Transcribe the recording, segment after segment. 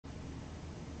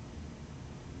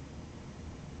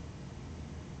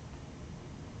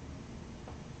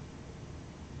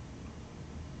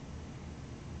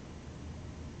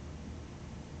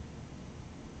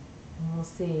we'll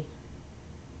see.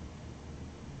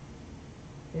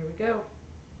 There we go.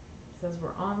 It says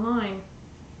we're online.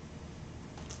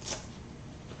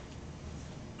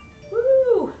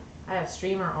 Woo! I have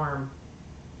streamer arm.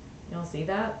 You don't see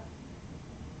that?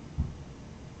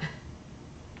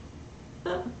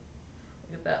 Look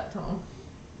at that, Tom.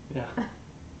 Yeah.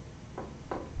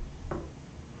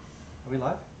 Are we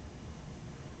live?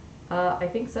 I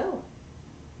think so.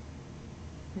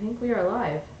 I think we are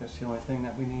live. That's the only thing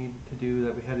that we need to do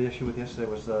that we had the issue with yesterday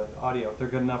was the audio. If they're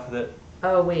good enough that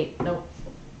Oh wait, nope.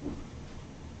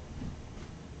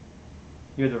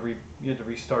 you had to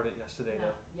restart it yesterday.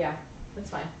 No, yeah, that's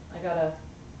fine. I gotta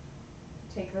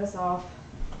take this off.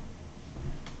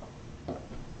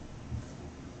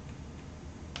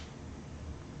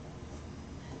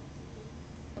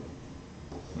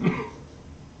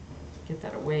 Get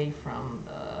that away from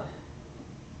the...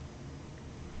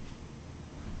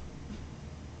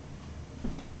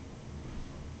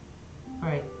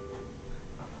 Alright.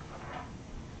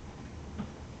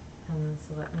 And then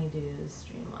so let me do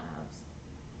Streamlabs.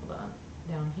 Hold on.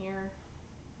 Down here.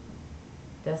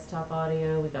 Desktop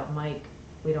audio. We got mic.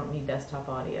 We don't need desktop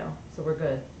audio. So we're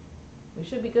good. We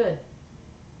should be good.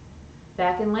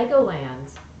 Back in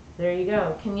Legoland. There you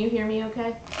go. Can you hear me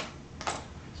okay?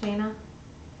 Shayna?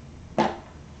 Are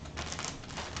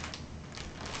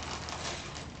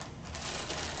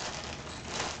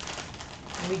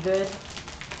we good?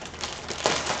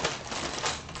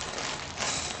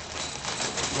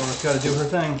 Laura's got to do her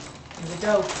thing. Here we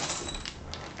go.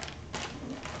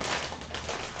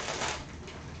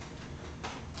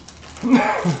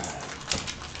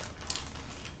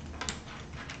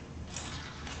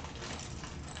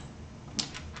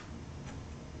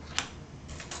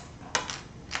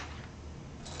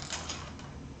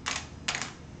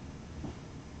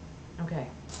 Okay,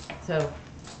 so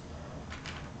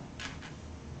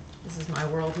this is my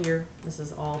world here. This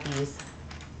is all these.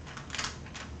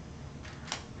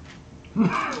 You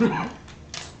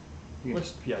can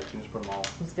you can just put them all.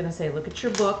 I was gonna say, look at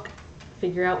your book,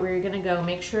 figure out where you're gonna go,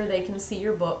 make sure they can see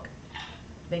your book.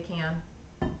 They can.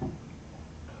 All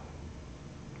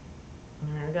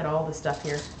right, I got all the stuff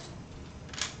here.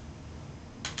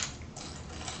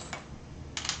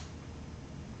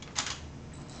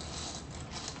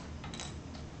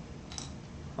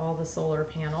 All the solar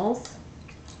panels.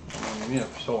 I mean, we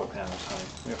have solar panels, honey.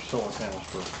 We have solar panels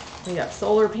for We got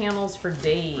solar panels for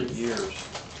days. years.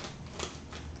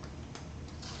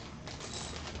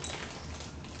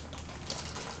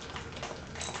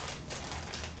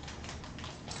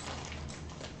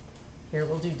 Here,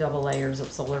 we'll do double layers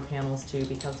of solar panels too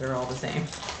because they're all the same.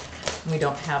 We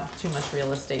don't have too much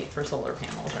real estate for solar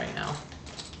panels right now.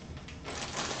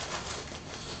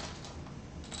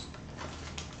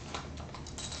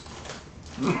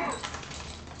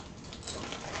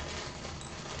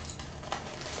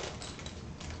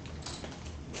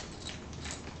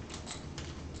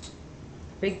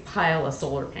 Big pile of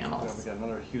solar Yeah, panels. we got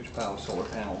another huge pile of solar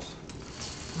panels.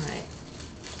 All right.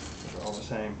 They're all the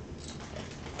same.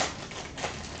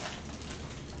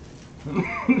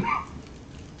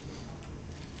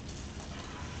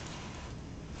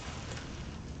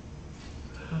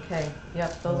 Okay.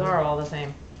 Yep, those are all the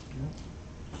same.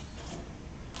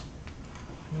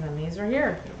 And then these are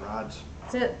here. Yeah, rods.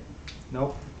 That's it.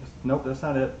 Nope. Nope, that's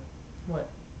not it. What?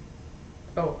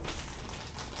 Oh.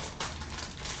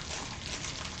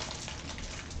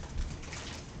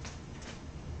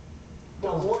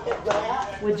 Look at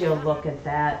that. Would you look at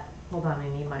that? Hold on, I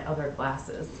need my other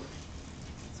glasses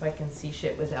so I can see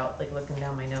shit without like looking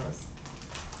down my nose.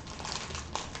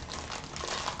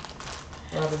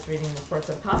 Rob is reading reports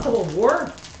of possible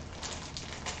war.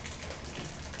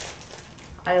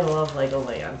 I love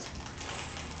Legoland.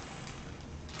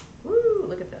 Woo,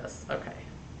 look at this. Okay.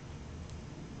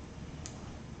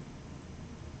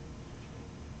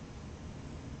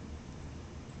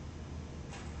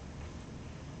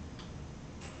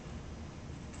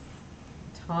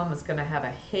 Tom is going to have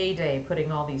a heyday putting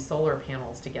all these solar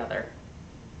panels together.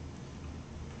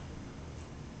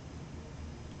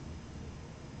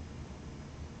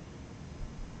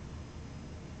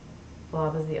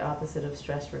 Bob is the opposite of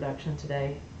stress reduction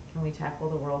today. Can we tackle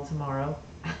the world tomorrow?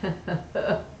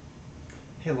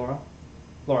 Hey, Laura.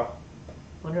 Laura.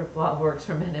 Wonder if Bob works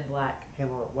for Men in Black. Hey,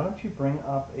 Laura. Why don't you bring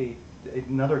up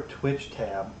another Twitch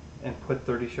tab and put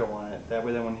 30 Show on it? That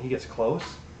way, then when he gets close,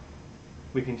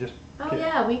 we can just. Oh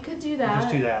yeah, we could do that.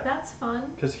 Just do that. That's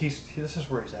fun. Because this is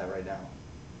where he's at right now.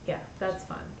 Yeah, that's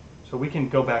fun. So we can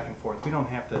go back and forth. We don't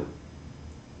have to.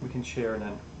 We can share and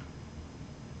then.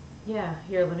 Yeah,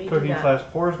 here, let me do Cooking that. Class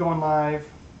 4 is going live.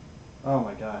 Oh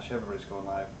my gosh, everybody's going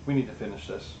live. We need to finish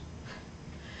this.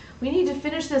 We need to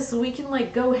finish this so we can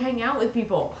like go hang out with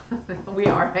people. We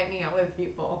are hanging out with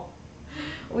people.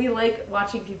 We like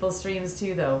watching people's streams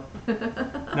too, though.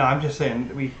 No, I'm just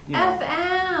saying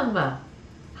FM.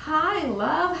 Hi,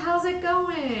 love. How's it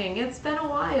going? It's been a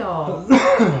while.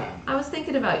 I was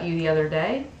thinking about you the other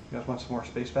day. You guys want some more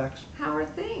space facts? How are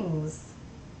things?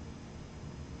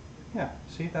 Yeah.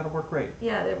 See, that'll work great.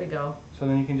 Yeah, there we go. So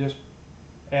then you can just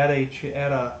add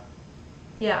a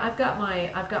Yeah, I've got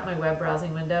my web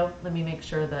browsing window. Let me make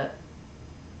sure that.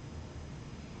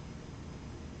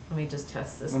 Let me just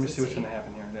test this. Let me to see what's going to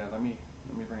happen here. Yeah, let me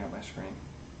bring up my screen.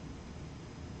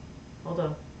 Hold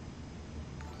on.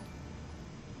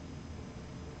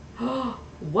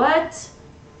 What?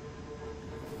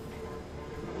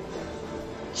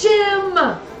 Jim!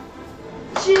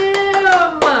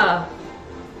 Jim!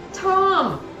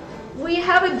 Tom! We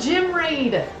have a gym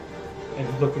raid!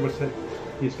 And look at what's it.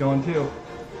 He's going too.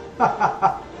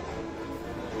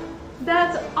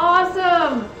 That's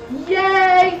awesome!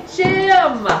 Yay,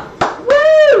 Jim!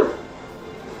 Woo!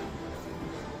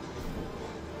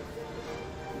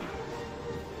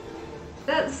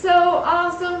 That's so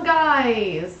awesome,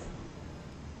 guys!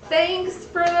 Thanks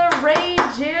for the raid,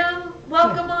 Jim!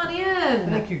 Welcome on in!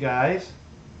 Thank you, guys.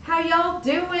 How y'all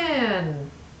doing?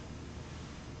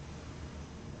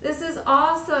 This is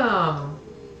awesome!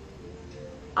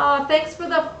 Thanks for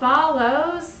the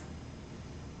follows!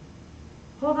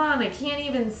 Hold on, I can't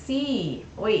even see.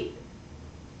 Wait.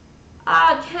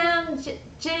 Ken,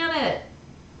 Janet,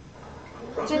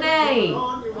 Janae,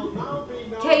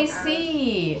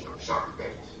 KC,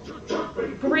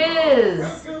 Grizz.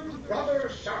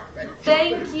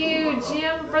 Thank you,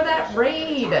 Jim, for that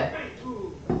raid.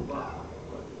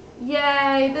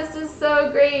 Yay, this is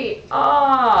so great.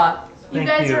 Aw, you Thank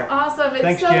guys you. are awesome. It's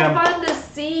Thanks, so Jim. fun to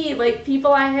see like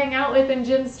people I hang out with in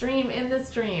Jim's stream in the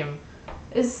stream.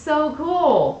 It's so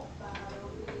cool.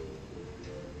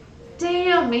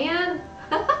 Damn, man.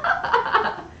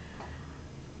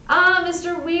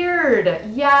 Mr. Weird.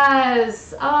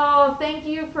 Yes. Oh, thank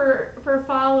you for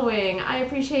following. I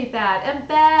appreciate that. And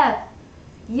Beth.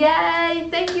 Yay.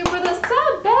 Thank you for the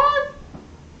sub, Beth.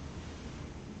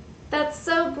 That's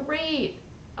so great.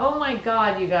 Oh my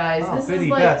God, you guys. Oh, this Biddy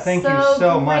is like Beth, thank you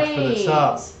so much for the great.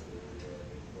 sub.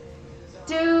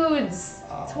 Dudes.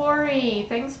 Tori,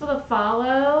 thanks for the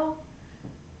follow.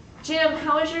 Jim,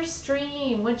 how was your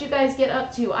stream? What'd you guys get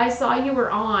up to? I saw you were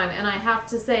on, and I have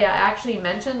to say, I actually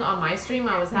mentioned on my stream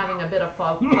I was having a bit of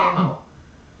FOMO.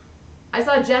 I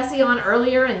saw Jesse on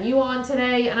earlier and you on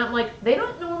today, and I'm like, they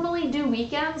don't normally do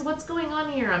weekends? What's going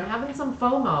on here? I'm having some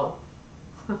FOMO.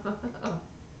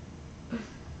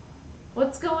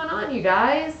 What's going on, you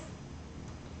guys?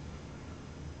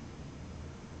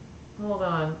 Hold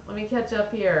on. Let me catch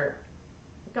up here.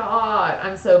 God,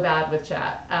 I'm so bad with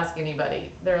chat. Ask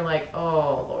anybody. They're like,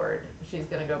 oh, Lord, she's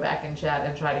going to go back in chat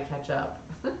and try to catch up.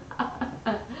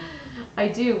 I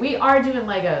do. We are doing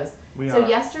Legos. So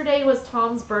yesterday was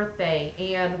Tom's birthday,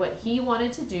 and what he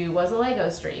wanted to do was a Lego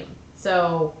stream.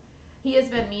 So he has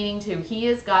been meaning to. He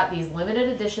has got these limited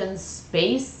edition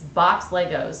space box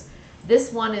Legos.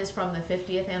 This one is from the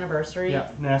 50th anniversary.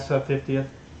 Yeah, NASA 50th.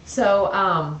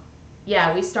 So,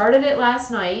 yeah, we started it last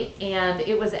night, and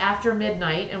it was after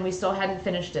midnight, and we still hadn't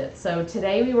finished it. So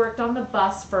today we worked on the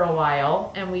bus for a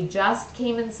while, and we just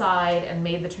came inside and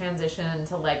made the transition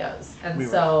to Legos. And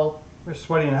we're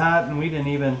sweaty and hot, and we didn't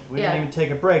even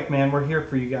take a break, man. We're here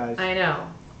for you guys. I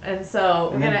know. And so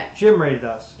and Jim rated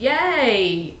us.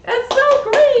 Yay! That's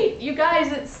so great, you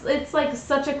guys. It's like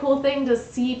such a cool thing to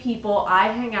see people I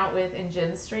hang out with in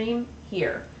Jim's stream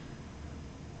here.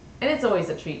 And it's always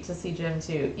a treat to see Jim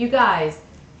too. You guys,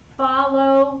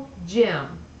 follow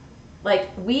Jim.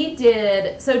 Like we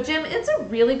did. So Jim, it's a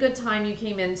really good time you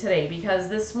came in today because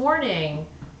this morning,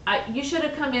 you should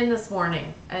have come in this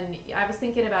morning. And I was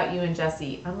thinking about you and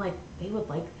Jesse. I'm like, they would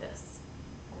like this.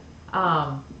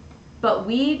 But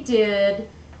we did,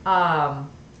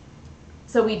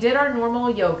 so we did our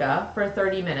normal yoga for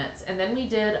 30 minutes. And then we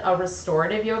did a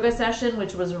restorative yoga session,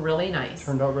 which was really nice.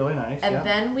 Turned out really nice, And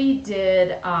then we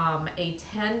did a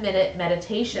 10-minute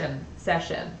meditation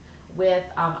session with,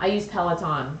 I use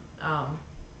Peloton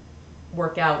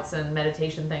workouts and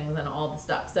meditation things and all the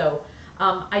stuff. So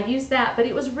I used that, but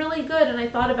it was really good. And I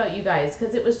thought about you guys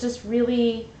because it was just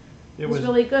really, it was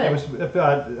really good. It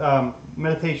was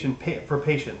meditation for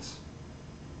patience.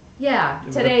 Yeah,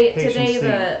 today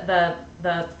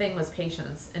the thing was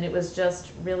patience, and it was just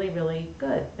really, really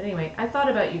good. But anyway, I thought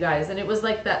about you guys, and it was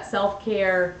like that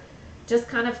self-care just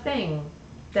kind of thing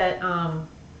that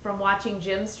from watching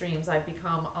Jim streams I've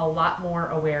become a lot more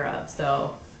aware of.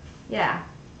 So yeah,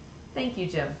 thank you,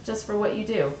 Jim, just for what you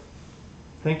do.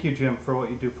 Thank you, Jim, for what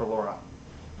you do for Laura.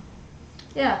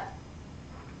 Yeah.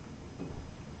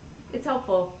 It's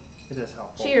helpful. It is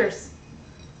helpful. Cheers.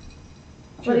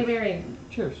 Bloody Cheers. Mary.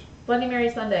 Cheers. Bloody Mary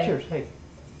Sunday. Cheers. Hey,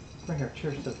 right here.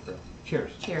 Cheers to the crew.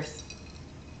 Cheers. Cheers.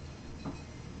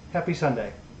 Happy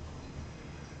Sunday.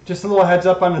 Just a little heads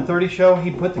up on the 30 show.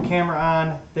 He put the camera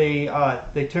on. They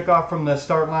took off from the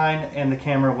start line and the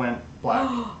camera went black.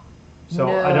 So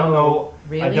No. I don't know.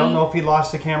 I Really? don't know if he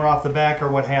lost the camera off the back or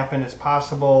what happened. It's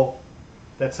possible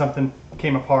that something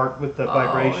came apart with the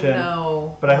vibration. Oh,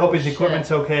 no. But I hope his Shit.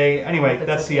 equipment's okay. Anyway, it's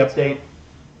that's okay, the update too.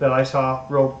 that I saw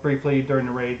real briefly during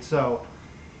the raid. So,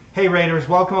 hey Raiders,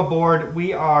 welcome aboard.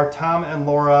 We are Tom and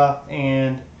Laura,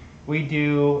 and we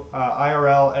do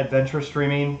IRL adventure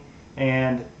streaming.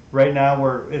 And right now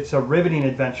it's a riveting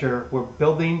adventure. We're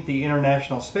building the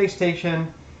International Space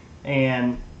Station,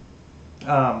 and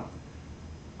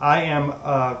I am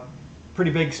a pretty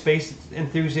big space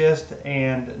enthusiast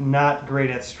and not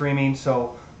great at streaming.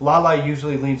 So Lala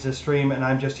usually leads the stream, and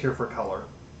I'm just here for color.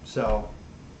 So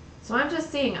I'm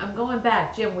just seeing, I'm going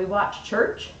back. Jim, we watched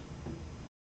church.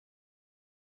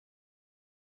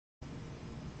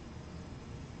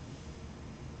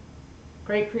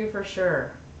 Great crew for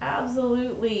sure.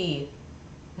 Absolutely.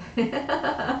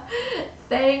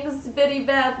 Thanks, Biddy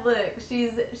Beth. Look,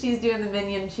 she's doing the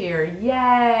minion cheer.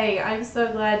 Yay! I'm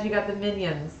so glad you got the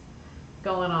minions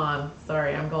going on.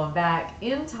 Sorry, I'm going back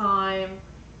in time.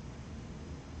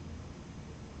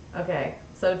 Okay,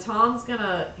 so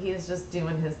he's just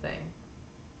doing his thing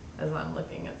as I'm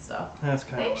looking at stuff. that's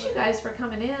kind Thanks of you guys for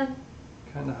coming in.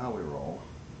 how we roll.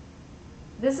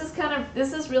 This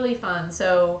is really fun.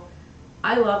 So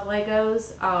I love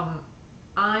Legos.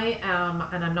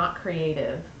 And I'm not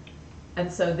creative.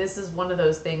 And so this is one of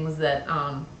those things that,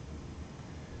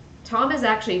 Tom is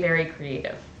actually very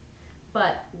creative.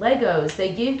 But Legos,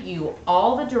 they give you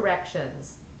all the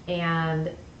directions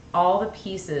and all the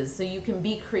pieces so you can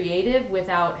be creative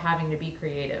without having to be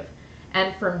creative.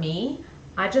 And for me,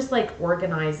 I just like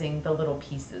organizing the little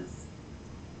pieces.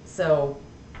 So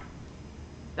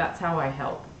that's how I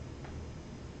help.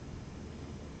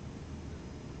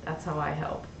 That's how I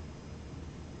help.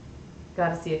 Got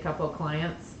to see a couple of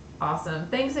clients. Awesome.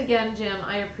 Thanks again, Jim.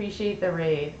 I appreciate the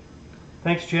raid.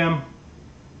 Thanks, Jim.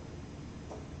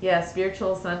 Yeah,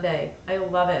 Spiritual Sunday. I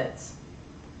love it.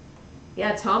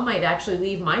 Yeah, Tom might actually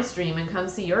leave my stream and come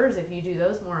see yours if you do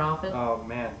those more often. Oh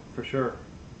man, for sure.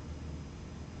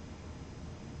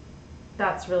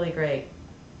 That's really great.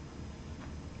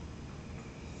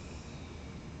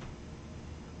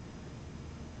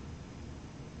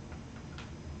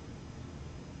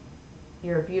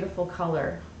 You're a beautiful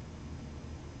color.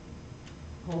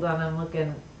 Hold on, I'm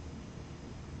looking.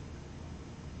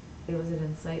 Was it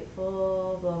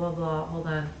insightful? Blah, blah, blah. Hold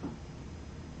on.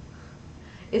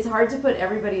 It's hard to put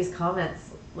everybody's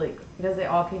comments, like, because they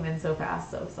all came in so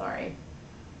fast, so sorry.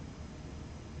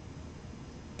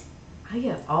 I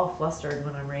get all flustered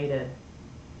when I'm rated.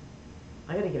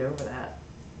 I gotta get over that.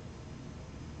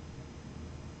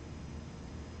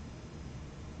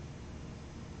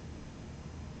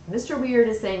 Mr. Weird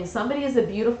is saying, somebody is a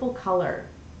beautiful color.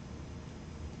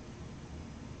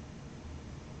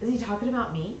 Is he talking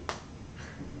about me?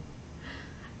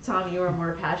 Tom, you are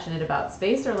more passionate about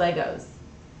space or Legos?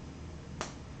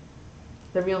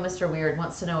 The real Mr. Weird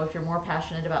wants to know if you're more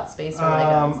passionate about space or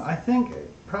Legos. I think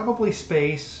probably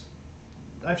space.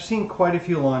 I've seen quite a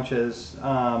few launches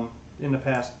in the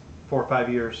past 4 or 5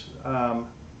 years. I've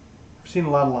seen a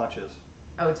lot of launches.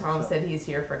 Oh, Tom So- said he's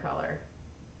here for color.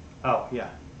 Oh, yeah.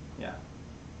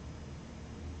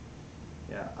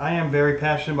 I am very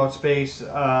passionate about space.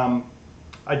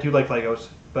 I do like Legos,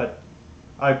 but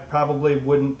I probably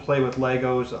wouldn't play with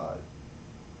Legos.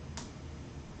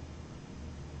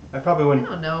 I probably I wouldn't.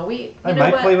 don't know. I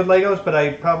might play with Legos, but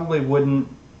I probably wouldn't.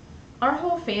 Our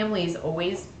whole family's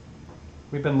always,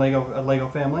 We've been a Lego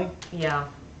family, yeah.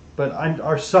 but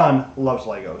our son loves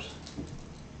Legos.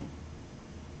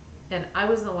 And I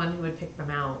was the one who would pick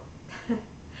them out.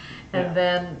 And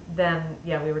Yeah. then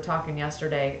yeah, we were talking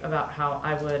yesterday about how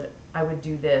I would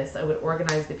do this. I would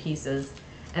organize the pieces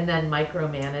and then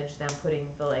micromanage them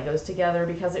putting the Legos together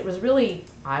because it was really,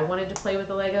 I wanted to play with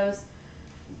the Legos.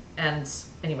 And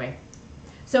anyway,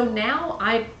 so now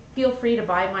I feel free to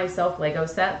buy myself Lego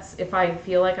sets if I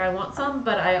feel like I want some,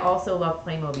 but I also love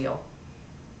Playmobil.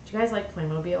 Do you guys like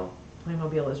Playmobil?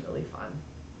 Playmobil is really fun.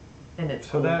 And it's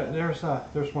So cool. there's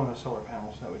one of the solar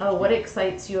panels that we just Oh, what made.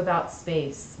 excites you about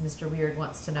space? Mr. Weird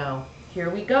wants to know. Here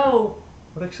we go.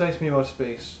 What excites me about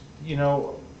space? You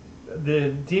know, the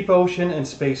deep ocean and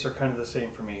space are kind of the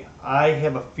same for me. I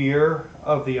have a fear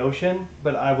of the ocean,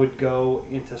 but I would go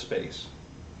into space.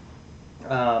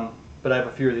 But I have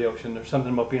a fear of the ocean. There's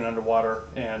something about being underwater,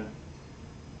 and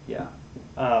yeah.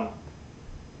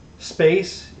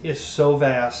 Space is so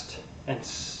vast,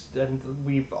 and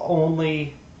we've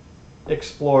only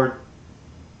explored.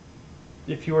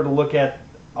 If you were to look at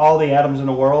all the atoms in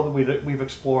the world, we've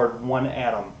explored one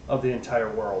atom of the entire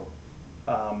world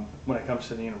when it comes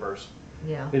to the universe.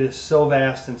 Yeah. It is so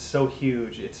vast and so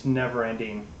huge, it's never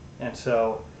ending. And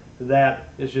so that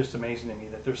is just amazing to me,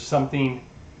 that there's something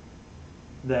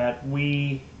that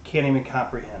we can't even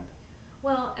comprehend.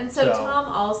 Well, and so So- Tom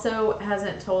also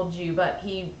hasn't told you, but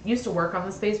he used to work on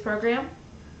the space program.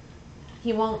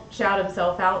 He won't shout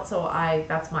himself out, so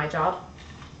that's my job.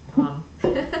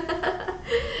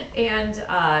 And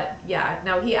yeah,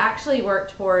 no, he actually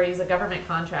he's a government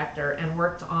contractor and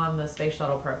worked on the space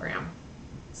shuttle program.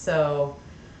 So,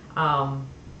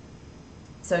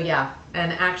 so yeah,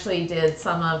 and actually did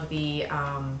some of the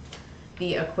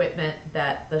equipment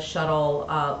that the shuttle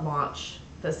at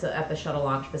the shuttle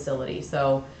launch facility.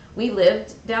 So we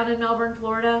lived down in Melbourne,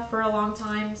 Florida for a long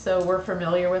time, so we're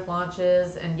familiar with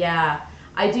launches. And yeah,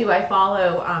 I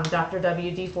follow Dr.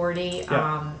 WD-40,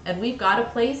 Yeah. and we've got a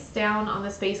place down on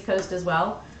the Space Coast as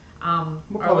well. We'll Our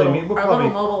probably little, meet- we'll our probably-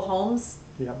 little mobile homes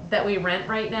Yeah. that we rent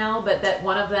right now, but that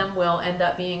one of them will end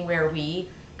up being where we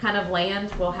kind of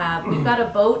land. We've got a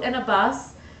boat and a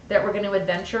bus that we're going to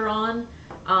adventure on.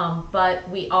 But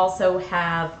we also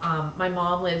have, my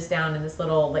mom lives down in this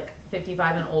little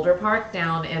 55 and older park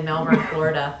down in Melbourne,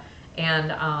 Florida.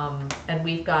 And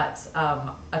we've got,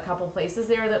 a couple places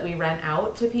there that we rent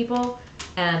out to people,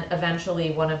 and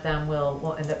eventually one of them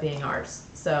will end up being ours.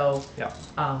 So, Yeah.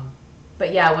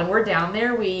 but yeah, when we're down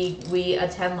there, we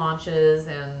attend launches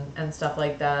and stuff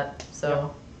like that.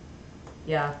 So,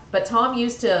 yeah. But Tom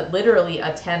used to literally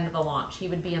attend the launch. He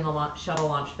would be in the shuttle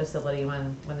launch facility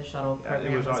when the shuttle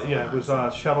program was going It was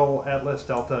Shuttle Atlas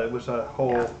Delta. It was a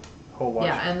whole launch.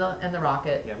 Yeah, and the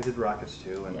rocket. Yeah, we did rockets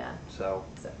too, and Yeah. so.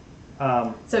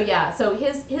 So yeah, so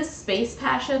his space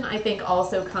passion, I think,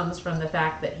 also comes from the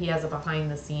fact that he has a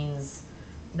behind the scenes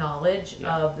knowledge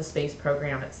Yeah. of the space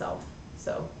program itself.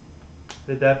 So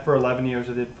Did that for 11 years.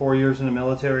 I did 4 years in the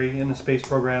military in the space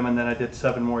program, and then I did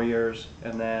 7 more years,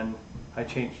 and then I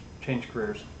changed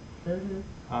careers.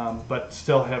 But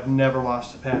still have never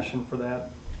lost a passion for that.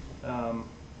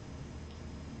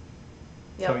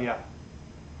 So Yep. yeah.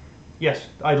 Yes,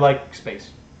 I like space.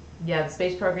 yeah, the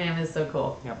space program is so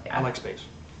cool. Yeah, Yeah. I like space.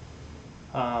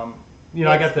 I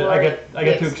got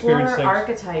to experience things.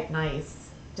 Archetype, nice.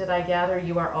 Did I gather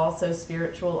you are also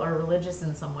spiritual or religious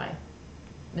in some way,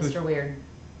 Mr. Who's- Weird?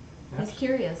 He's Yes.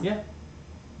 curious.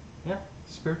 Yeah,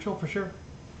 spiritual for sure.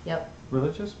 Yep.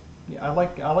 Religious. Yeah, I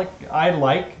like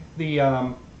the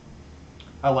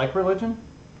I like religion,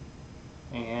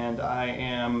 and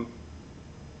I'm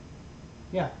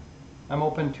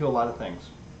open to a lot of things.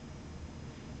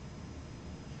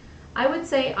 I would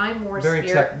say I'm more Very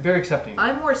accepting.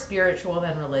 I'm more spiritual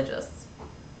than religious,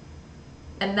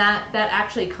 and that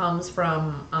actually comes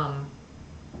from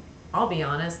I'll be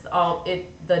honest,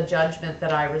 the judgment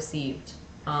that I received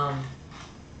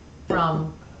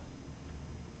from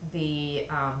the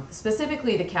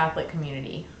specifically the Catholic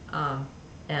community,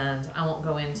 and I won't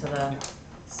go into the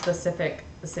specific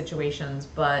situations,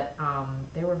 but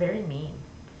they were very mean.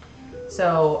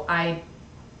 So I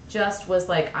just was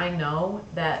like, I know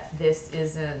that this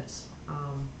isn't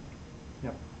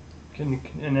Yep. Can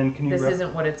you this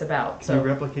isn't what it's about. can So you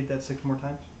replicate that 6 more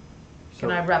times?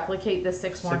 can I replicate this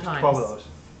 6 more times? 12 of those.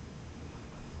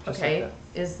 Just Okay. like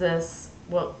Is this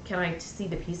well? Can I see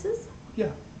the pieces, that.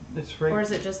 Yeah, it's right. or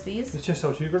is it just these? It's just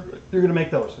those. You're gonna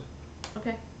make those.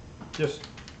 Okay. Just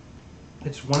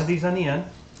it's one of these on the end,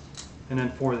 and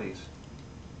then 4 of these.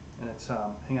 And it's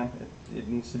hang on, it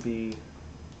needs to be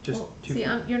just Well, 2. see,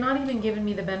 you're not even giving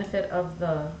me the benefit of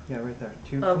the Yeah, right there.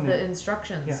 2 of from the there.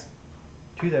 instructions. Yeah.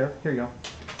 2 there. Here you go.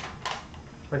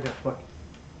 Right there. Look.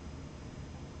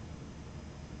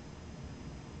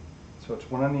 So it's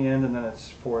 1 on the end, and then it's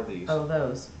 4 of these. Oh,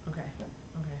 those. Okay. Yeah.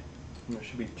 Okay. And there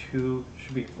should be 2.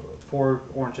 Should be 4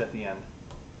 orange at the end.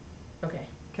 Okay.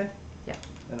 Okay. Yeah.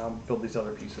 And I'll build these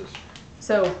other pieces.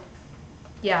 So,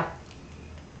 yeah.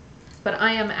 But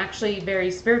I am actually very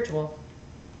spiritual.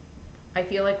 I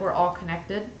feel like we're all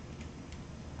connected.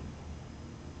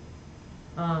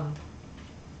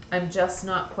 I'm just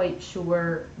not quite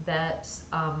sure that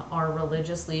our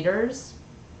religious leaders,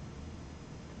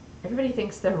 everybody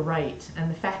thinks they're right, and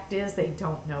the fact is they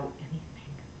don't know anything.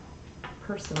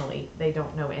 Personally, they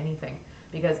don't know anything,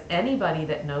 because anybody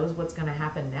that knows what's going to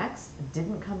happen next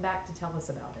didn't come back to tell us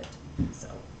about it. So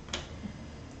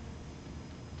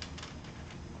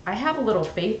I have a little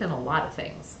faith in a lot of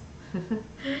things.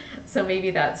 So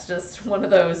maybe that's just one of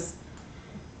those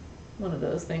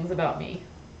things about me.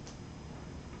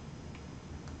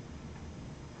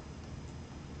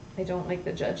 I don't like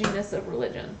the judginess of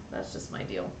religion. That's just my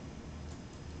deal.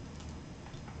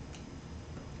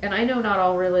 And I know not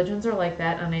all religions are like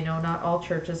that, and I know not all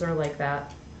churches are like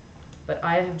that. But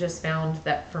I have just found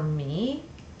that for me,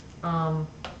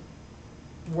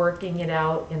 working it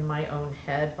out in my own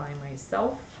head by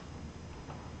myself,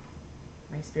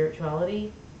 my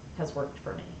spirituality has worked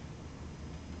for me.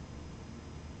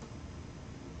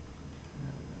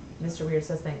 Mr. Weir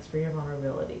says, thanks for your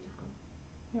vulnerability, Tom.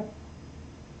 Yep.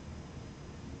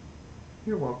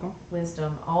 You're welcome.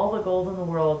 Wisdom, all the gold in the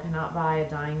world cannot buy a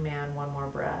dying man one more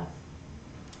breath.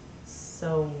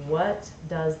 So what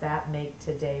does that make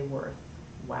today worth?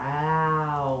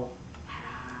 Wow.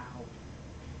 Wow.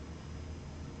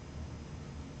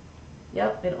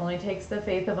 Yep, it only takes the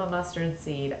faith of a mustard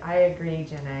seed. I agree,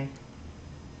 Janae.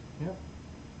 Yep.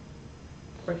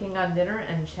 Working on dinner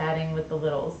and chatting with the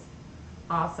littles.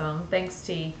 Awesome. Thanks,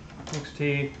 T. Thanks,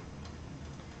 T.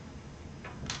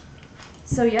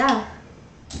 So yeah.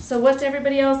 So what's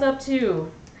everybody else up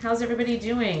to? How's everybody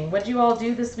doing? What'd you all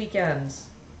do this weekend?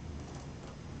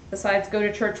 Besides go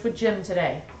to church with Jim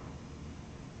today.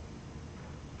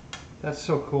 That's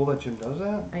so cool that Jim does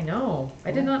that. I know.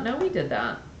 I did not know he did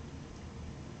that.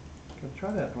 Gotta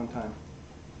try that one time.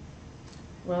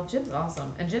 Well, Jim's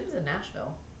awesome. And Jim's in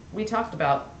Nashville. We talked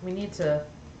about we need to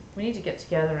get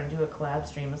together and do a collab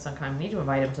stream of some kind. We need to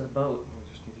invite him to the boat. We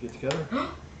just need to get together.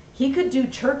 He could do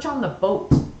church on the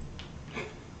boat.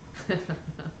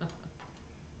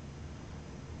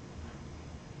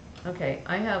 Okay,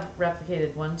 I have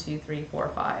replicated 1, 2, 3, 4,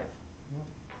 5.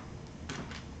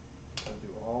 Gotta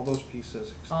do all those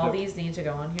pieces. All these need to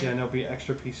go on Yeah, here. and there'll be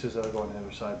extra pieces that'll go on the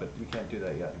other side, but we can't do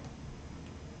that yet.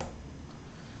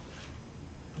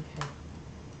 Okay.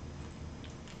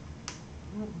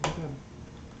 Oh, we're good.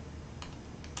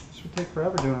 This would take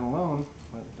forever doing it alone,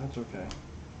 but that's okay.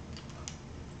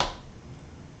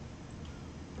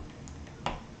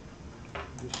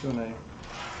 Just doing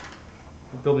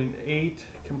we're building 8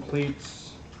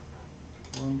 completes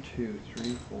 1, 2,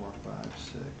 3, 4, 5,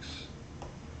 6.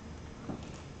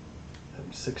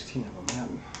 That's 16 of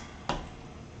them, man.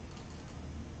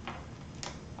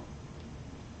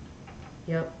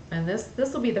 Yep, and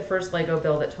this will be the first Lego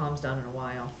build that Tom's done in a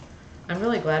while. I'm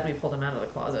really glad we pulled him out of the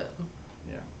closet.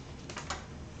 Yeah.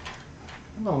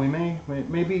 No, they may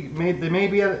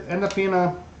end up being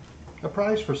a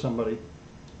prize for somebody.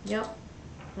 Yep.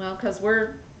 Well, because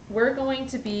we're going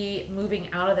to be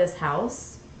moving out of this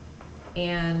house,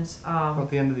 and About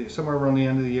the end of the somewhere around the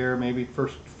end of the year, maybe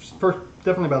first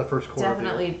definitely by the first quarter.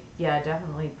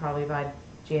 definitely probably by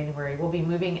January. We'll be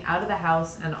moving out of the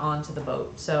house and onto the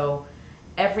boat. So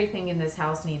everything in this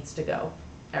house needs to go.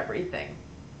 Everything.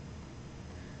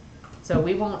 So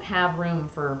we won't have room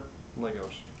for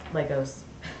Legos.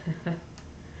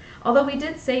 Although we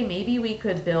did say maybe we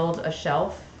could build a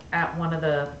shelf at one of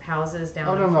the houses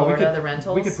down in Florida, the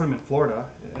rentals. We could put them in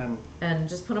Florida and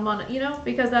just put them on,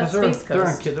 because that's there Space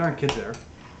Coast. there aren't kids there.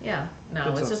 Yeah,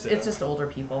 no, Kids it's just older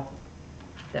people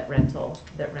that rent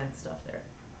stuff there.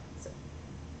 So.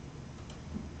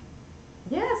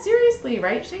 Yeah, seriously,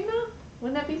 right, Shayna?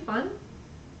 Wouldn't that be fun?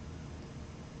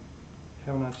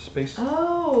 Having a space.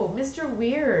 Oh, Mr.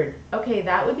 Weird. Okay,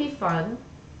 that would be fun.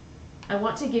 I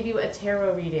want to give you a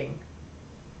tarot reading.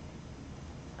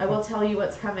 I will tell you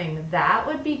what's coming. That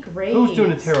would be great. Who's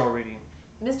doing a tarot reading?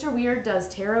 Mr. Weird does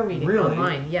tarot readings Really?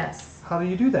 online, yes. How do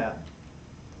you do that?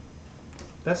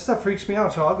 That stuff freaks me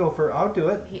out, so I'll do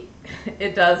it.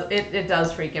 It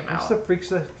does freak him That out. stuff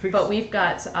freaks. But we've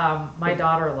got my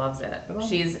daughter loves it. Oh.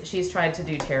 She's tried to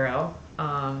do tarot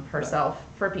herself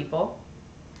for people,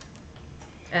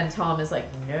 and Tom is like,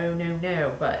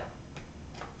 no. But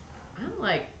I'm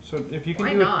like, So if you can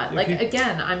why do not? it, Like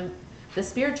again, I'm the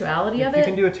spirituality of if you it.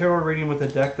 can do a tarot reading with a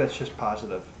deck that's just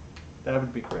positive, that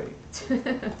would be great.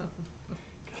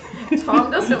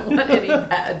 Tom doesn't want any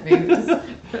bad news.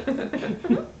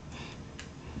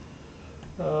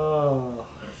 Oh.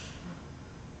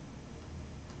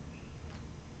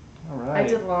 All right. I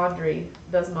did laundry.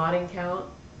 Does modding count?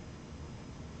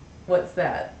 What's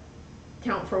that?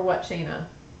 Count for what, Shayna?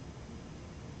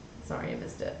 Sorry, I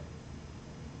missed it.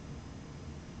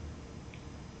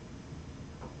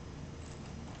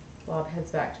 Bob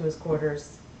heads back to his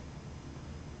quarters.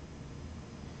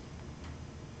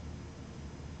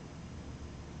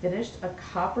 Finished a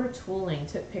copper tooling.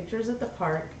 Took pictures at the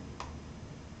park.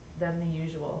 Then the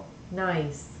usual.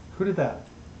 Nice. Who did that?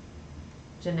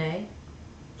 Janae?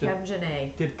 Did- Chem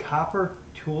Janae. Did copper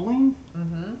tooling?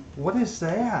 Mm-hmm. What is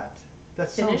that? That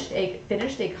sounds,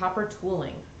 Finished a copper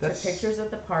tooling. Took That's- pictures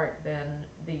of the part than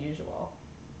the usual.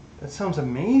 that sounds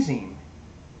amazing.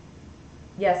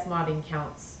 Yes, modding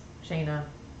counts, Shayna,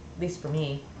 at least for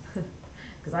me,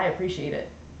 because I appreciate it,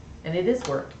 and it is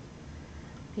work.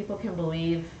 People can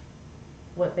believe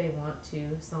what they want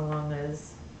to, so long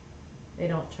as they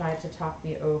don't try to talk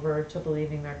me over to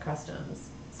believing their customs.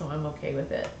 So I'm okay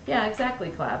with it. Yeah, exactly,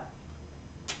 Clab.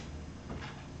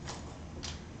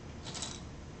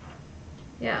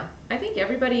 Yeah, I think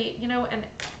everybody, you know, and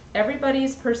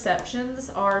everybody's perceptions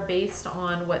are based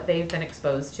on what they've been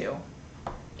exposed to.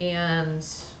 And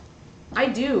I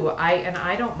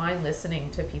don't mind listening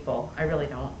to people. I really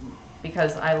don't.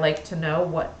 Because I like to know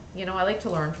what, you know, I like to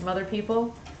learn from other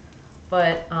people.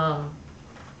 But,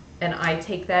 and I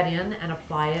take that in and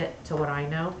apply it to what I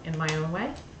know in my own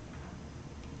way.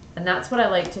 And that's what I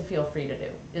like to feel free to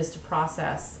do, is to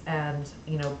process and,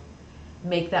 you know,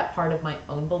 make that part of my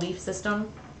own belief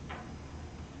system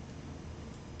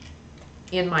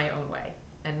in my own way,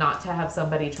 and not to have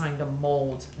somebody trying to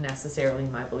mold necessarily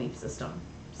my belief system.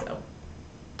 So,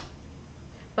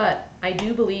 but I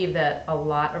do believe that a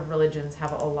lot of religions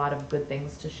have a lot of good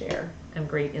things to share and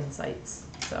great insights.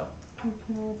 So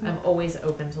I'm always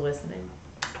open to listening.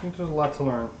 I think there's a lot to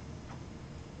learn.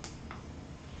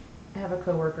 I have a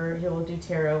coworker, he will do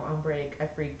tarot on break. I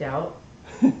freaked out.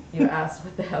 You asked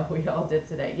what the hell we all did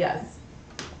today. Yes.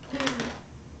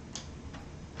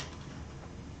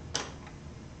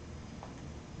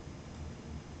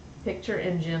 Picture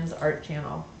in Jim's art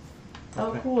channel. Oh,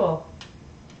 Okay. cool.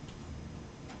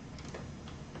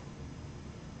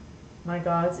 My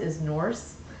gods is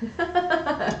Norse.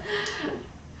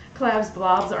 Clab's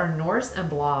blobs are Norse and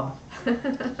blob.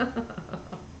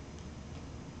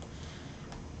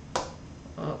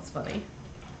 Oh, it's funny.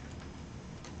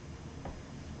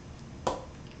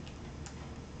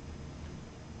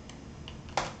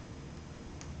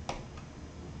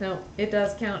 No, it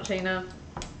does count, Shayna.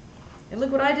 And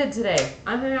look what I did today.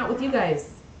 I'm hanging out with you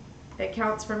guys. It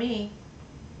counts for me.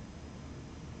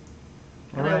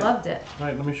 And All right. I loved it. All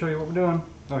right, let me show you what we're doing.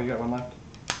 Oh, you got one left.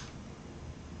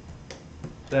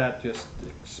 That just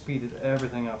speeded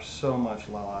everything up so much,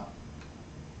 Lala.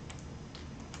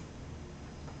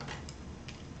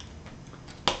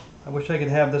 I wish I could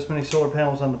have this many solar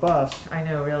panels on the bus. I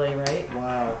know, really, right?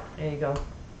 Wow. There you go.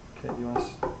 Okay, do you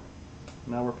want to?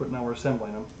 Now we're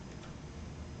assembling them.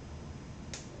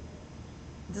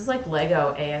 This is like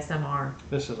Lego ASMR.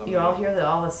 This is amazing. You all hear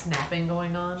all the snapping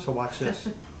going on? So watch this.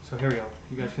 So here we go.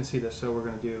 You guys can see this. So we're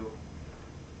gonna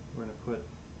put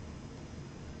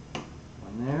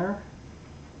one there,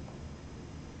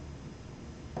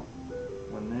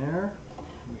 one there.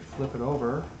 We flip it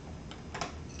over.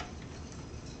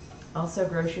 Also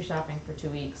grocery shopping for 2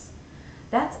 weeks.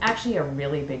 That's actually a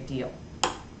really big deal.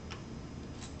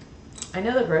 I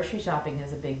know the grocery shopping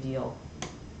is a big deal.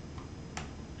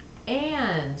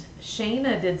 And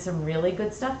Shayna did some really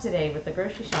good stuff today with the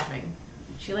grocery shopping.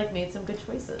 She like made some good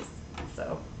choices.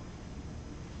 So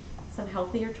some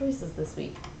healthier choices this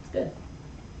week. It's good.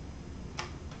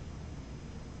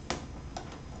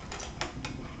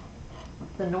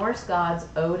 The Norse gods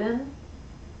Odin,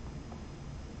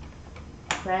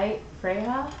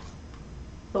 Freyja,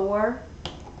 Thor,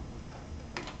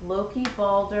 Loki,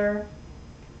 Balder,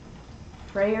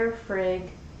 Freyr,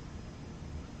 Frigg,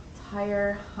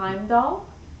 Tyr, Heimdall,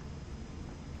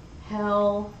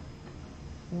 Hel,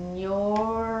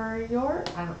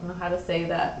 Njord, I don't know how to say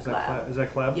that. Is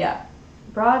that Clab? Yeah.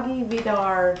 Bragi,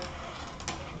 Vidar.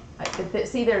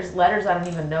 See, there's letters I don't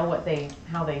even know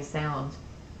how they sound.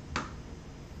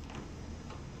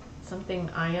 Something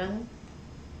Ion.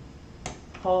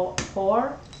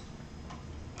 Por.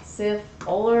 Sif.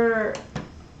 Oler.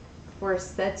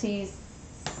 Forstetis.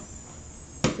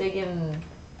 Sigyn.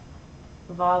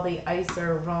 Vali.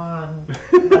 Iser. Ron.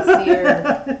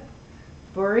 Basir.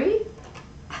 Buri.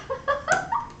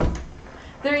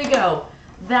 There you go.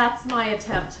 That's my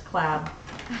attempt, Clab.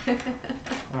 All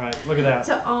right, look at that.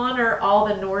 To honor all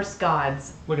the Norse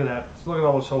gods. Look at that. Look at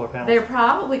all those solar panels. They're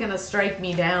probably going to strike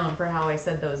me down for how I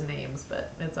said those names,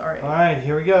 but it's all right. All right,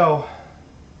 here we go.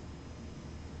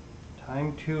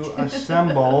 Time to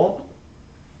assemble.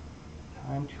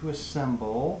 Time to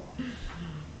assemble.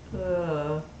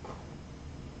 So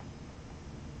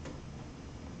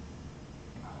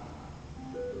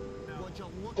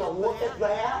look at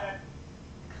that.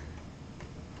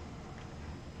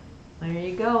 There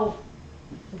you go.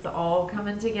 It's all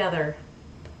coming together.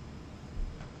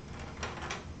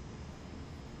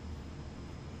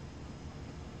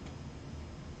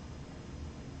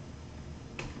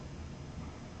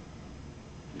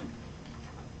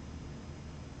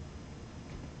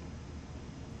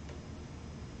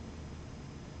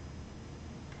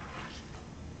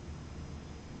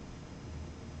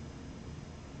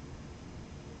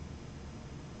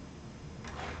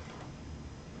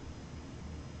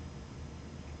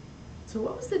 So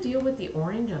what was the deal with the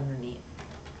orange underneath?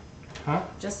 Huh?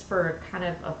 Just for kind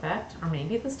of effect? Or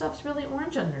maybe the stuff's really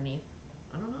orange underneath.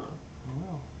 I don't know. I don't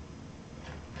know.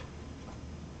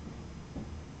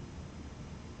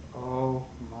 Oh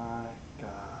my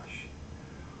gosh.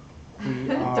 We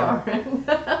are. Darn.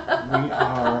 We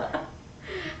are.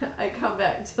 I come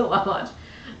back to Lodge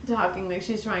talking like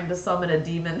she's trying to summon a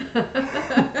demon.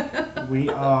 We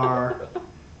are.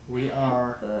 We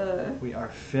are. Uh, We are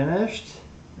finished.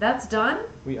 That's done?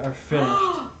 We are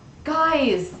finished.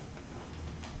 Guys!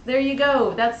 There you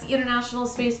go. That's the International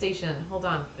Space Station. Hold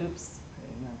on. Oops.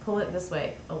 Pull it this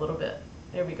way a little bit.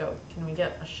 There we go. Can we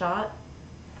get a shot?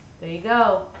 There you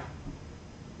go.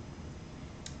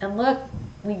 And look,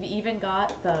 we've even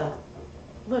got the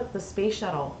space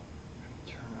shuttle.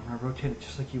 Turn. I'm gonna rotate it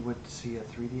just like you would see a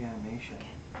 3D animation.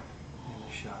 And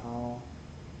the shuttle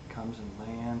comes and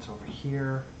lands over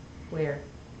here. Where?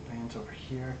 Lands over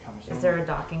here. Comes in. Is there a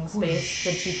docking space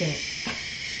that you can...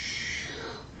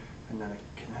 And then it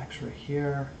connects right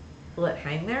here. Will it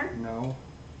hang there? No.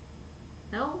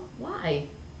 No? Why?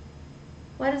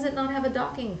 Why does it not have a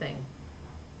docking thing?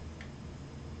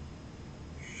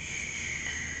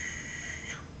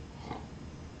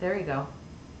 There you go.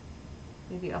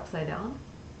 Maybe upside down?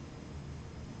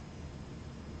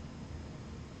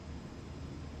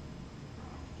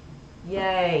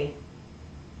 Yay!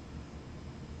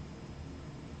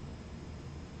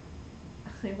 I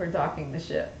think we're docking the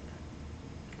ship.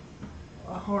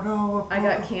 Oh no! I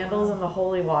got candles in the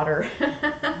holy water.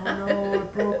 Oh no!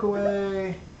 It broke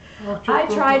away. Oh, it I broke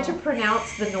tried to away.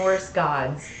 pronounce the Norse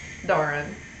gods.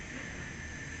 Darn.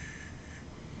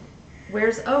 Where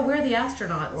are the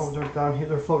astronauts? Oh, they're down here.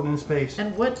 They're floating in space.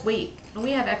 And wait, and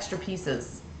we have extra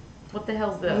pieces. What the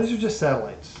hell's No, these this? are just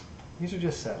satellites. These are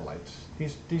just satellites.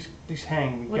 These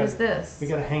hang. What is this? We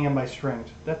gotta hang them by strings.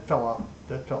 That fell off.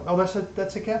 That fell. Oh,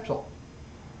 that's a capsule.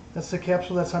 That's the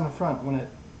capsule that's on the front when it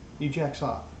ejects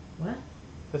off. What?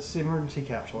 That's the emergency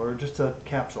capsule, or just a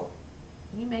capsule.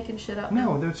 Are you making shit up?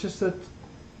 No, now? there's just a.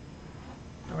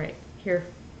 All right, here.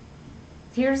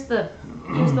 Here's the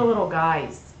little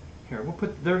guys. Here, we'll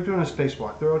put. They're doing a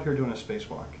spacewalk. They're out here doing a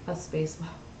spacewalk. A space.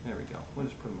 There we go. We'll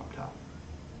just put them up top.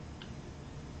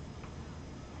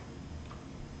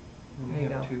 There you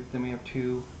go. Then we have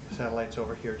two satellites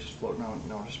over here just floating out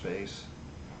in outer space.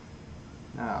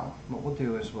 Now, what we'll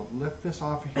do is we'll lift this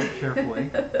off of here carefully.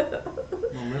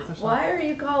 We'll lift this Why off. are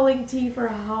you calling T for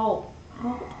help? Show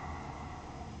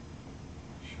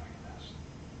you this.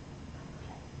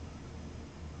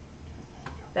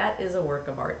 That is a work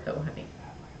of art, though, honey.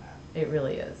 Look at that. It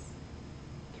really is.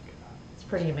 Look at that. It's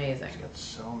pretty amazing. It's got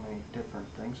so many different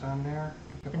things on there.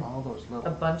 Look at And all those A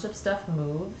little. bunch of stuff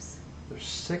moves. There's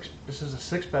 6. This is a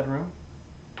 6-bedroom.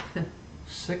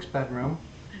 6-bedroom.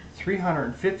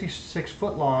 356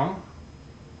 foot long.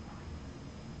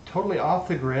 Totally off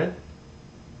the grid.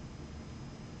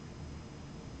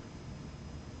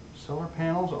 Solar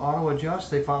panels auto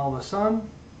adjust. They follow the sun.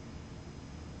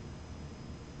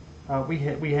 We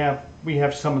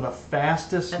have some of the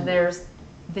fastest. And there's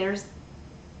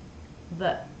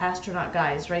the astronaut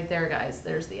guys right there, guys.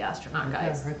 There's the astronaut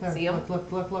guys. Right there. See them?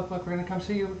 Look. We're gonna come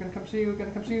see you. We're gonna come see you. We're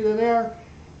gonna come see you. They're there.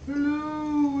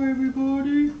 Hello,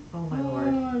 everybody. Oh my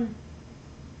lord.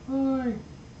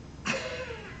 Hi.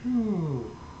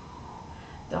 Ooh.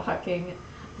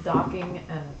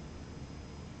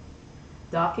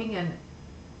 Docking and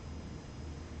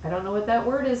I don't know what that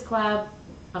word is, Clab.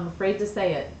 I'm afraid to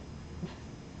say it.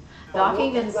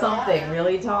 Docking and something,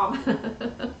 really, Tom?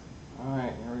 All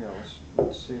right, here we go.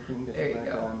 Let's see if we can get There you you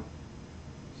back go. on.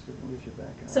 See if we can get you back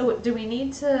on. So do we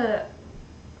need to,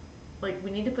 like,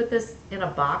 we need to put this in a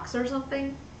box or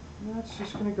something? That's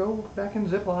just gonna go back in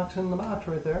Ziplocs in the box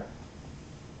right there.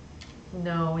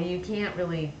 No, you can't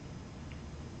really.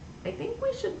 I think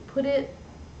we should put it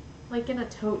like in a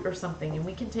tote or something, and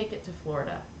we can take it to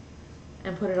Florida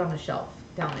and put it on a shelf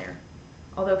down there.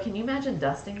 Although, can you imagine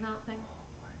dusting that thing? Oh,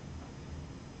 boy.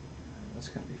 That's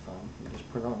gonna be fun. You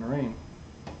just put it out in the rain.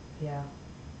 Yeah.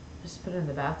 Just put it in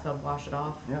the bathtub, wash it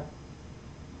off. Yep.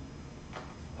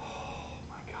 Oh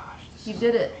my gosh. This You is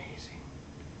did it. amazing.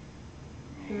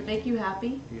 Does it make you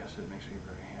happy? Yes, it makes me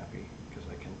very happy because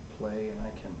I can play and I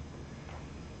can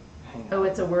hang Oh, out.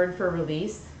 it's a word for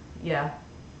release? Yeah.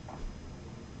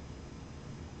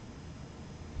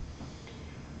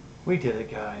 We did it,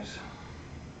 guys.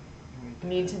 We did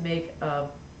Need it. to make a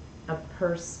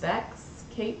perspex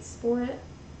case for it.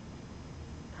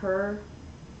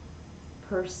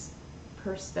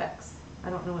 Perspex. I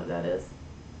don't know what that is.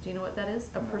 Do you know what that is?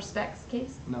 A No. perspex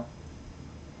case? No.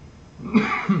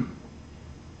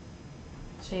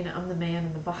 Shayna, I'm the man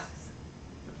in the box.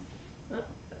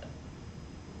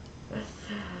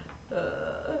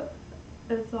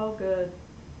 It's all good.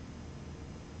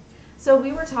 So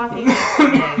we were talking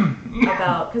yesterday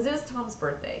about, because it was Tom's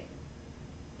birthday,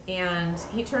 and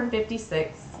he turned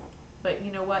 56, but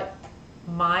you know what?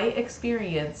 My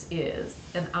experience is,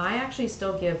 and I actually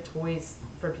still give toys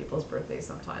for people's birthdays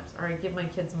sometimes, or I give my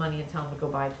kids money and tell them to go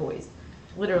buy toys.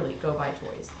 Literally, go buy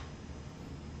toys.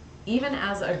 Even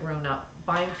as a grown-up,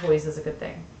 buying toys is a good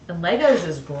thing. And Legos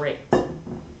is great.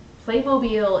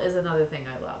 Playmobil is another thing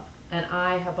I love. And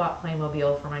I have bought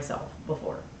Playmobil for myself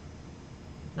before.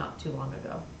 Not too long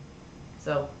ago.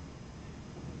 So,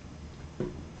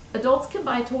 adults can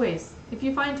buy toys. If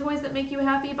you find toys that make you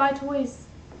happy, buy toys.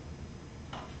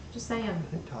 Just saying. Are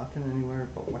they talking anywhere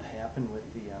about what happened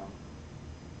with the,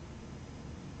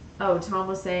 Oh, Tom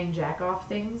was saying jack off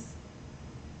things?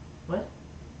 What?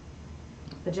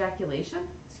 Ejaculation?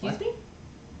 Excuse What? me?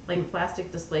 Like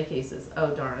plastic display cases.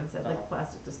 Oh, darn, it said like Oh.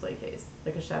 plastic display case.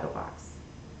 Like a shadow box.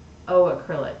 Oh,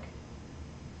 acrylic.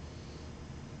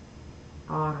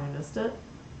 Oh, I missed it.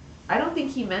 I don't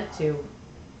think he meant to.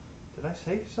 did I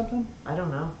say something? I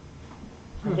don't know.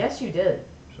 I guess you did.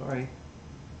 Sorry.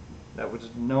 That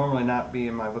would normally not be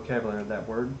in my vocabulary, that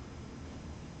word.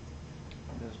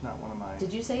 It's not one of my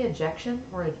Did you say ejection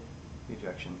or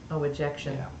ejection. oh,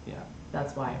 ejection? Yeah, yeah.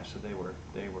 That's why. Yeah, so it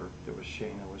was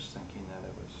Shayna was thinking that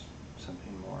it was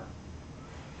something more.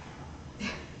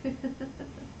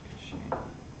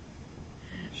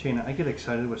 Shayna, I get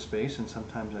excited with space, and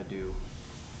sometimes I do.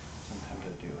 Sometimes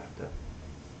I do have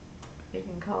to. You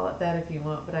can call it that if you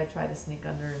want, but I try to sneak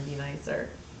under and be nicer.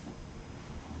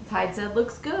 Tide said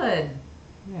looks good.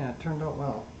 Yeah, it turned out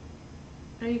well.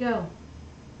 There you go.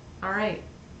 All right.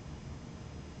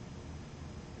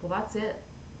 Well, that's it.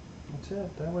 That's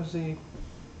it. That was the.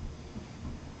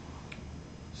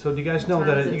 So do you guys know What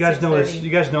that time is you it? guys know it's 6:30? you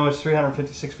guys know it's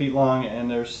 356 feet long, and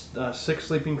there's 6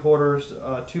 sleeping quarters,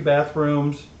 2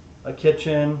 bathrooms, a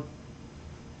kitchen,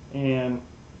 and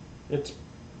it's.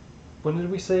 When did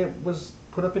we say it was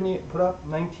put up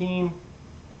 19.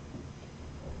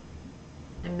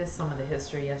 I missed some of the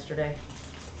history yesterday.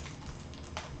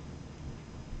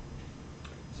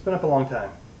 It's been up a long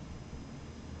time.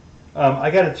 I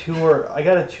got a tour. I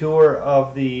got a tour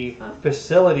of the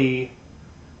facility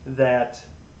that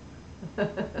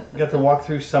got to walk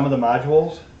through some of the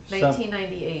modules.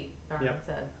 1998, Darren Yep.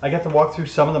 said. I got to walk through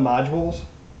some of the modules.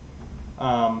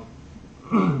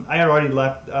 I had already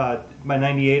left by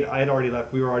 '98. I had already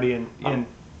left. We were already in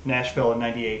Nashville in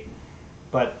 '98,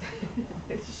 but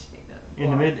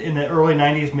in the early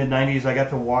 '90s, mid '90s, I got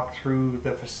to walk through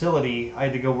the facility. I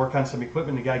had to go work on some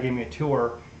equipment. The guy gave me a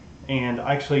tour, and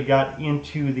I actually got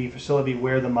into the facility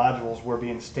where the modules were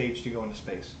being staged to go into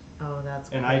space. Oh, that's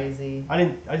And crazy.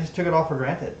 I just took it all for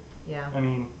granted. Yeah. I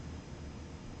mean,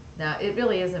 No, it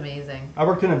really is amazing. I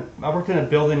worked in a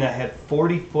building that had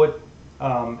 40-foot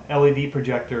LED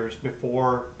projectors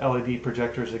before LED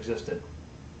projectors existed.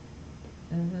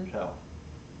 Mm-hmm. So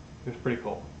it was pretty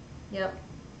cool. Yep.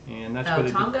 And that's Oh,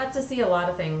 what Tom got to see a lot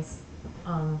of things.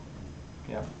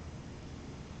 Yeah.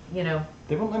 You know,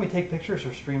 They won't let me take pictures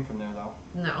or stream from there though.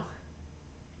 no.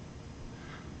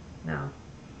 No.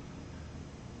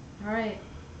 All right.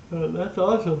 That's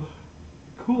awesome.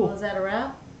 Cool. Well, is that a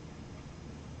wrap?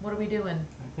 What are we doing?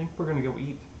 I think we're gonna go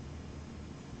eat.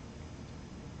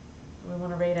 We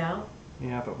want to rate out?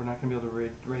 Yeah, but we're not gonna be able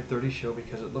to rate 30 show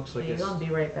because it looks like You're it's. going to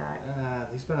be right back.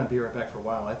 He's been on Be Right Back for a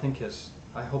while. I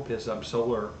hope his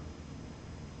solar.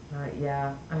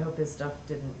 Yeah, I hope his stuff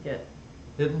didn't get...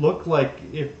 It looked like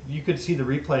if you could see the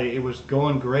replay, it was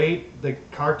going great. The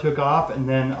car took off, and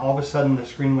then all of a sudden the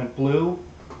screen went blue.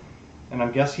 And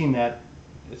I'm guessing that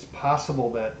it's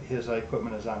possible that his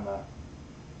equipment is on the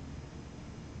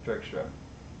drag strip.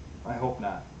 I hope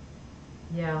not.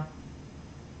 Yeah.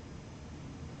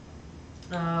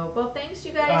 Well, thanks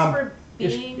you guys for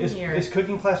being here. Is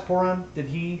Cooking Class 4 on? Did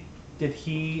he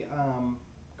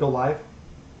go live?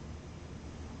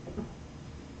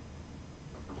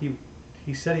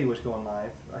 He said he was going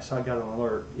live. I saw I got an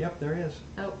alert. Yep, there he is.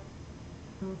 Oh,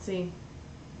 let's see.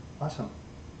 Awesome.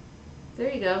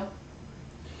 There you go.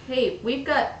 Hey, we've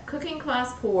got Cooking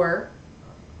Class 4.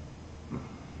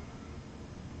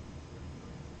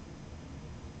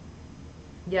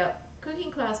 Yep,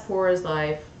 Cooking Class 4 is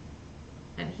live,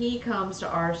 and he comes to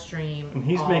our stream And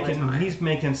he's all making the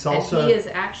time. salsa. And he is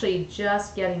actually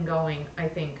just getting going, I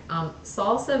think.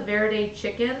 Salsa verde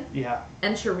chicken Yeah.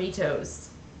 and churritos.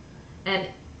 And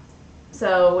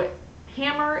so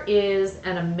Hammer is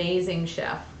an amazing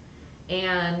chef.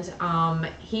 And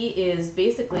he is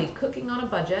basically cooking on a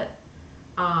budget.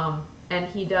 And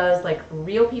he does like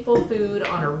real people food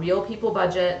on a real people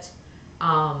budget.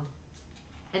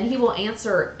 and he will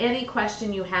answer any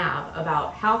question you have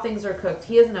about how things are cooked.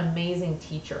 He is an amazing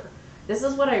teacher. This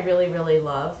is what I really, really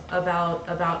love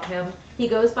about him. He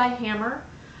goes by Hammer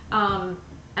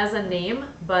as a name,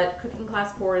 but Cooking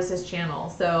Class 4 is his channel.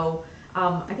 So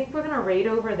I think we're gonna raid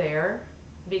over there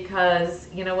because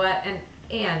you know what,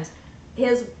 and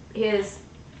his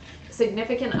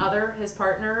significant other, his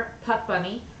partner, Puck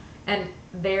Bunny, and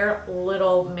their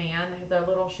little man, their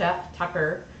little chef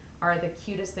Tucker, are the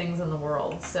cutest things in the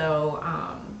world. So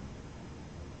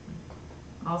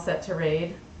all set to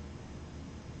raid.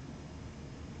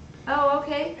 Oh,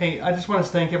 okay. Hey, I just want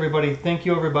to thank everybody. Thank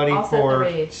you, everybody, I'll set the for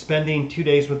raid. spending 2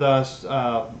 days with us.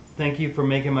 Thank you for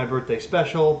making my birthday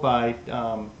special by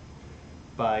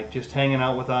just hanging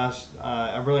out with us.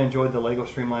 I really enjoyed the Lego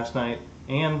stream last night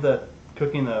and the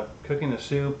cooking the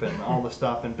soup and all the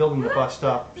stuff and building the bus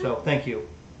stuff. So thank you.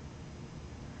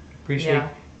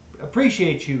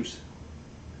 Appreciate yous.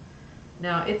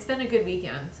 No, it's been a good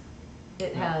weekend.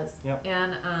 It has. Yep.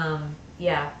 And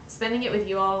yeah, spending it with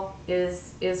you all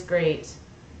is great.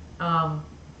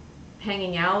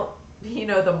 Hanging out, you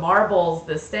know, the marbles,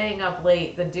 the staying up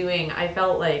late, the doing. I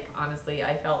felt like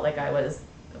I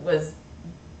was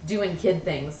doing kid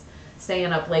things,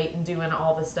 staying up late and doing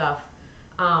all the stuff.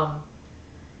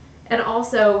 And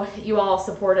also, you all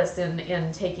support us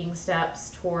in taking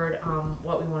steps toward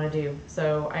what we want to do.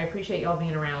 So I appreciate y'all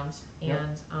being around. Yep.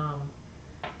 And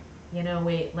you know,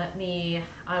 I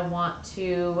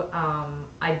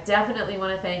definitely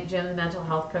want to thank Jim, the mental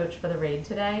health coach, for the raid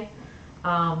today.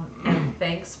 And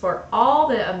thanks for all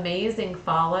the amazing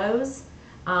follows.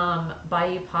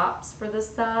 Bayou Pops for the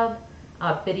sub.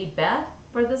 Biddy Beth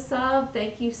for the sub.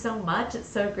 Thank you so much. It's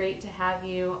so great to have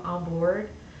you on board.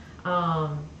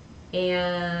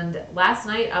 And last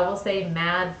night, I will say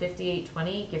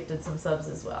Mad5820 gifted some subs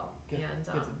as well. Gifted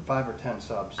 5 or 10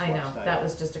 subs. I know, last night. that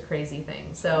was just a crazy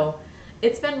thing. So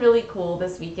it's been really cool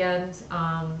this weekend.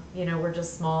 You know, we're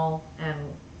just small and,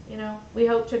 you know, we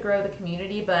hope to grow the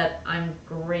community, but I'm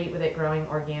great with it growing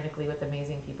organically with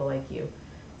amazing people like you.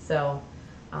 So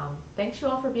thanks you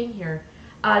all for being here.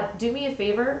 Do me a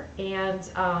favor and,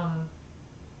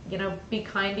 you know, be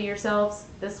kind to yourselves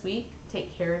this week.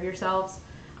 Take care of yourselves.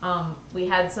 We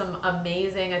had some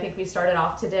amazing, I think we started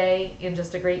off today in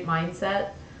just a great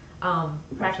mindset.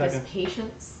 Practice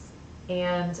patience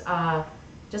and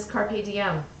just carpe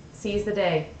diem. Seize the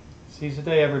day. Seize the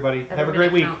day, everybody. Every Have a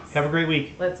great week. minute counts. Have a great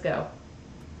week. Let's go.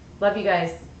 Love you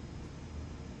guys.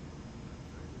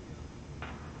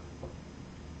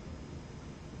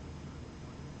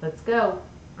 Let's go.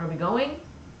 Are we going?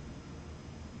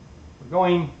 We're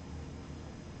going.